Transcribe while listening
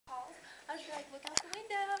like, look out the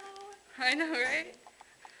window. I know, right?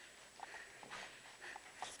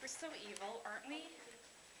 We're so evil, aren't we?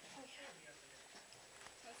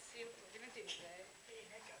 Let's see what we're gonna do today.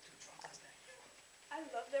 I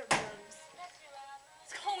love their rooms.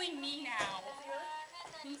 It's calling me now.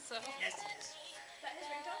 So. Yes, it is. Is that his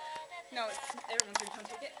ringtone? No, it's everyone's ringtone.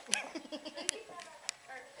 Take it.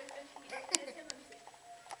 Or if it's him, let me see.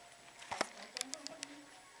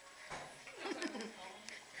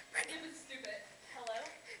 It was stupid. Hello?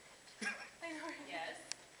 Yes.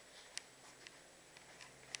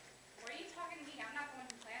 Why are you talking to me? I'm not the one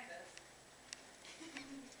who planned this.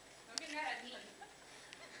 Don't get mad at me.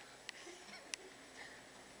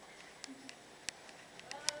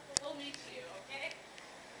 We'll meet you, okay?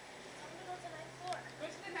 I'm gonna go to the 9th floor. Go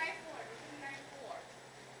to the 9th floor. Go to the 9th floor.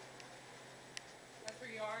 That's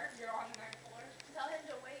where you are? You're on the 9th floor? Tell him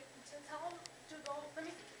to wait. Tell him to go. Let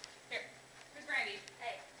me see. Here. Here's Brandi.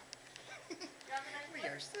 Hey. You're on the 9th floor? We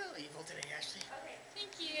are still evil today, Ashley. Okay.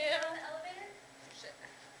 Thank you. You're on the elevator? Shit.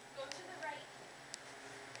 Go to the right.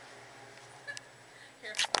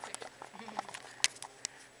 Here, I'll take it.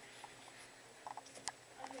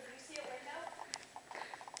 Okay, do you see a window?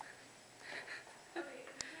 Okay, you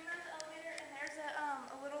came out of the elevator and there's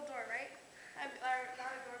a little door, right? Or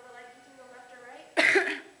not a door, but like you can go left or right.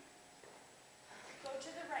 Go to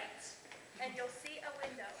the right and you'll see a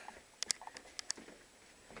window.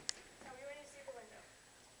 Tell me when you see the window.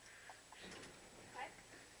 Okay?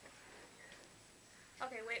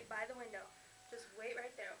 Okay, wait by the window. Just wait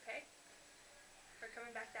right there, okay? We're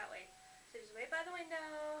coming back that way. So just wait by the window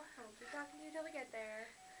and we'll keep talking to you till we get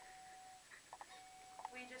there.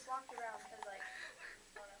 We just walked around because like,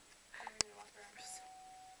 I don't know, we walked around. We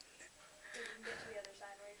didn't get to the other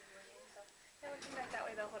side where we were looking, so yeah, we're coming back that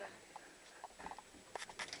way though. Hold on.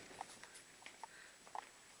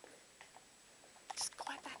 Just go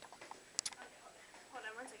at that door. Okay, hold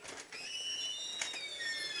on 1 second.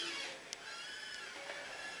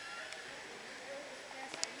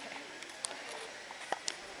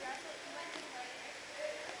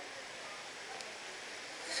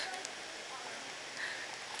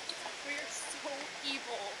 We're so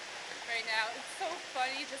evil right now. It's so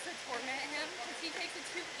funny just to torment him because he takes it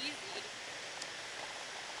too easy.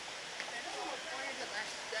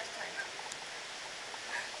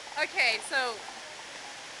 Okay, so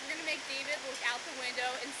we're gonna make David look out the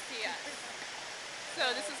window and see us.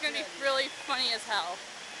 So this is gonna be really funny as hell.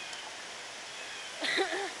 I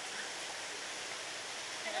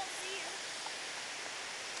don't see you.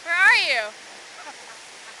 Where are you?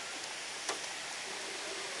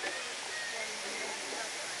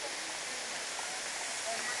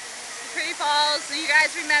 Pretty Falls, so you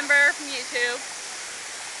guys remember from YouTube.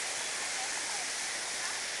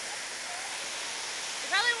 It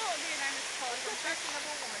probably won't be a nineth Falls.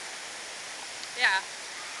 Yeah.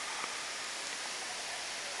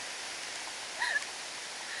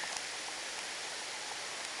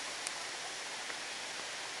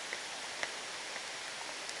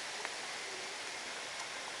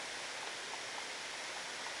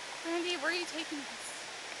 Brandi, where are you taking us?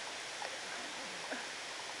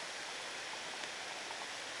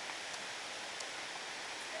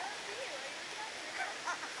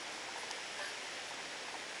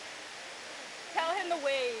 Tell him to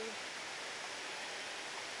wave.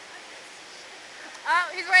 Oh,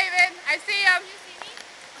 he's waving. I see him. You see me?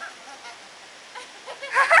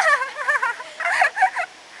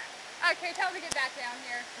 Okay, tell him to get back down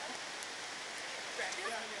here. Just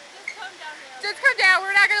come down here. Okay? Just come down.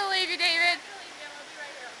 We're not going to leave you, David. I'm gonna leave you. I'll be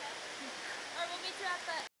right here, okay? Or we'll meet you at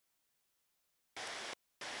the...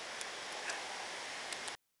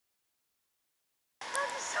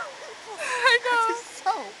 I know.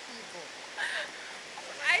 So evil.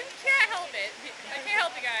 I can't help it. I can't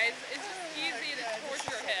help it, guys. It's just easy to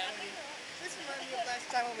torture him. This reminds me of last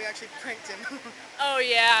time when we actually pranked him. Oh,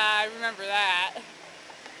 yeah. I remember that.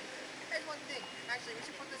 Here's one thing. Actually, we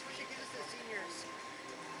should give this to the seniors.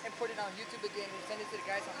 And put it on YouTube again and send it to the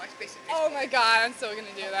guys on MySpace and Facebook. Oh my god, I'm still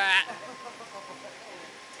gonna do that.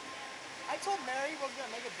 I told Mary we were going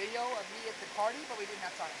to make a video of me at the party, but we didn't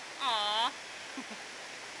have time. Aww.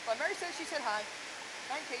 But Mary said she said hi.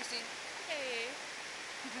 Hi, Casey. Hey.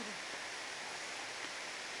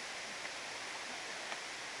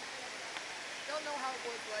 Don't know how it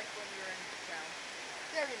was like when we were in town.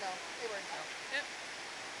 They already know. They were in town. Yep.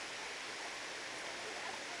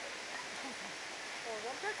 Or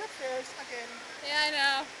one back upstairs again. Yeah, I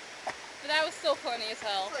know. But that was still funny as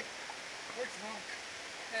hell. It's like, we're drunk.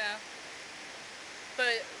 Yeah.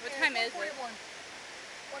 But what time is it? 1:41. 1:40.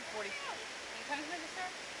 What time is it to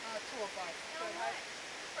start? 2:05. 2:05.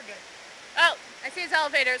 We're good. Oh, I see his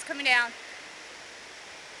elevator. It's coming down.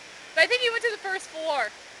 But I think you went to the first floor.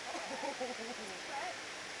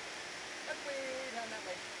 That way, not that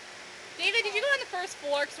way. David, did you go on the first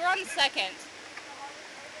floor? Because we're on the second.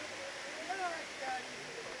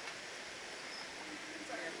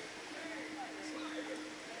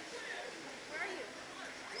 Where are you?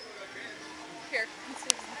 Here. You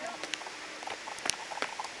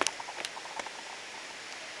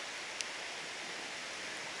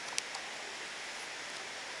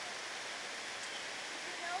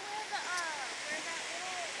know where that little elevator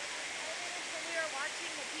when we were watching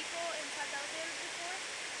the people inside the elevators before?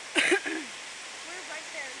 We're right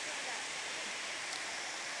there in front of that.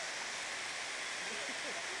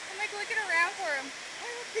 I'm like looking around for him. I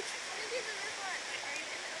think he's in this one. Are you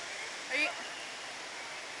in the elevator? Are you?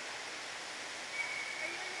 Are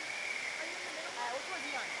you in the middle one? Which one's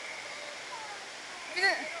he on?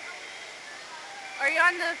 Are you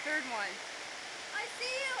on the third one? I see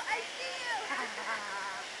you! I see you!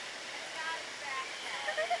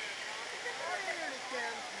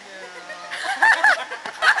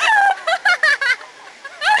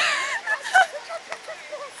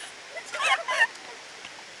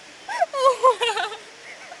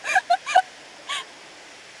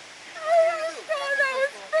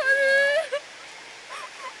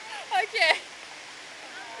 Okay.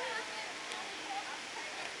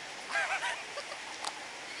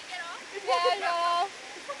 Did he get off? Yeah, y'all.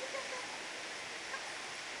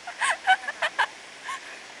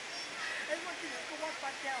 Everyone, let's go walk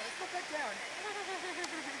back down. Let's go back down.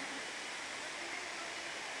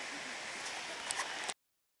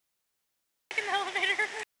 In the elevator.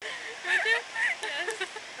 Want to? Yes.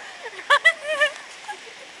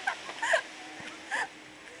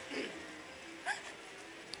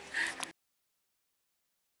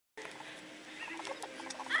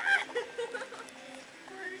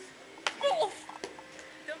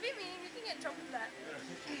 Don't be mean. You can get in trouble for that.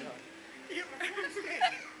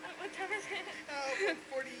 What time is it?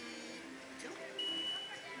 42?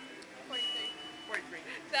 43.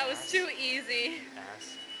 That was too easy.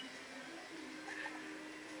 Ass.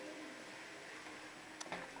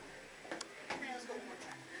 Let's go one more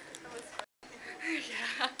time.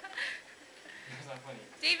 Yeah. That's not funny.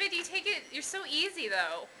 David, you take it. You're so easy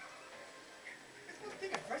though. That's one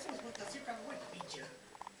thing. At first I was with the super I wouldn't beat you.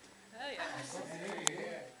 Oh yeah.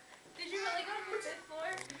 Did you really go to the fifth floor?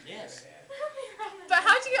 Yes. But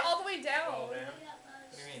how'd you get all the way down? Oh, man.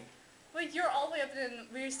 What do you mean? Like you're all the way up and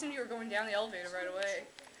we assumed you were going down the elevator right away.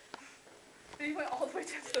 And you went all the way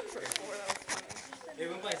down to the first floor. That was funny. It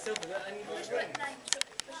went by itself, but I didn't go Push to button button. 9. Push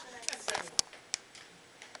the 9.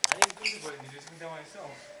 I didn't push the button, it just went down by itself.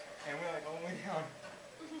 And we're like all the way down.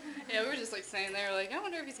 Yeah, we were just like standing there like, I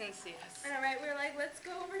wonder if he's gonna see us. I know, right? We were like, let's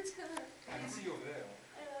go over to the... I can see you over there. I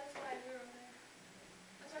know, that's why we were over there.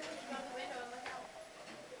 That's why I looked out the window and look out.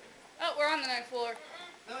 Oh, we're on the 9th floor.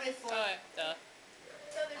 No, it's Oh, yeah, duh.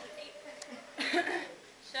 So there's an 8th.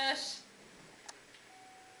 Shush.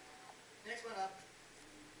 next one up.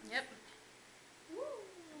 Yep.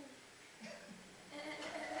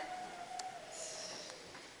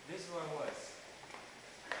 This is where I was.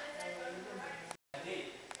 I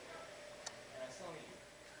did. And I saw you.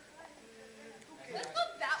 Let's go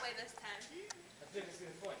that way this time. I took us to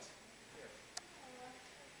the front.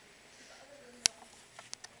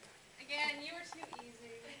 Again, you were too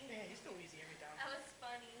easy. Yeah, it's still easy every time. That was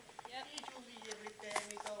funny. Yep. It's usually every time.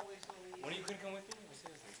 It's always so easy. When you couldn't come with me?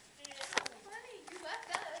 Seriously. That was funny. You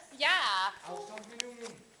left us. Yeah. I was talking to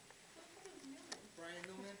Newman. Brian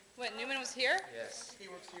Newman, What, Newman was here? Yes.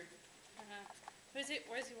 he works here. Where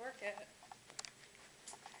does he work at?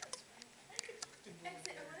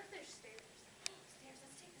 Exit. I wonder if there's stairs. Stairs.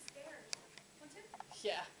 Let's take the stairs. Want to?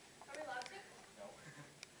 Yeah. Are we allowed to? No.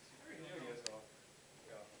 Yes, well.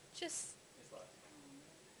 Yeah. Just. It's locked.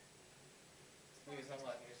 Maybe it's not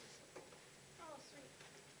locked. Oh, sweet.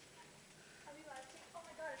 Are we allowed to? Oh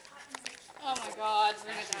my god, it's hot in here. Oh my god,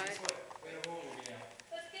 we're gonna die. Wait a horror movie now.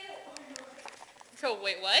 Let's get it. So,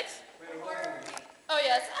 wait, what? Wait a horror movie. Oh,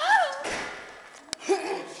 yes. Oh!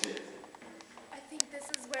 I think this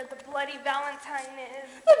is where the bloody Valentine is.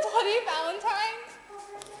 The Bloody Valentine? Oh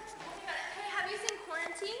my god. Hey, have you seen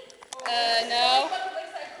Quarantine? No.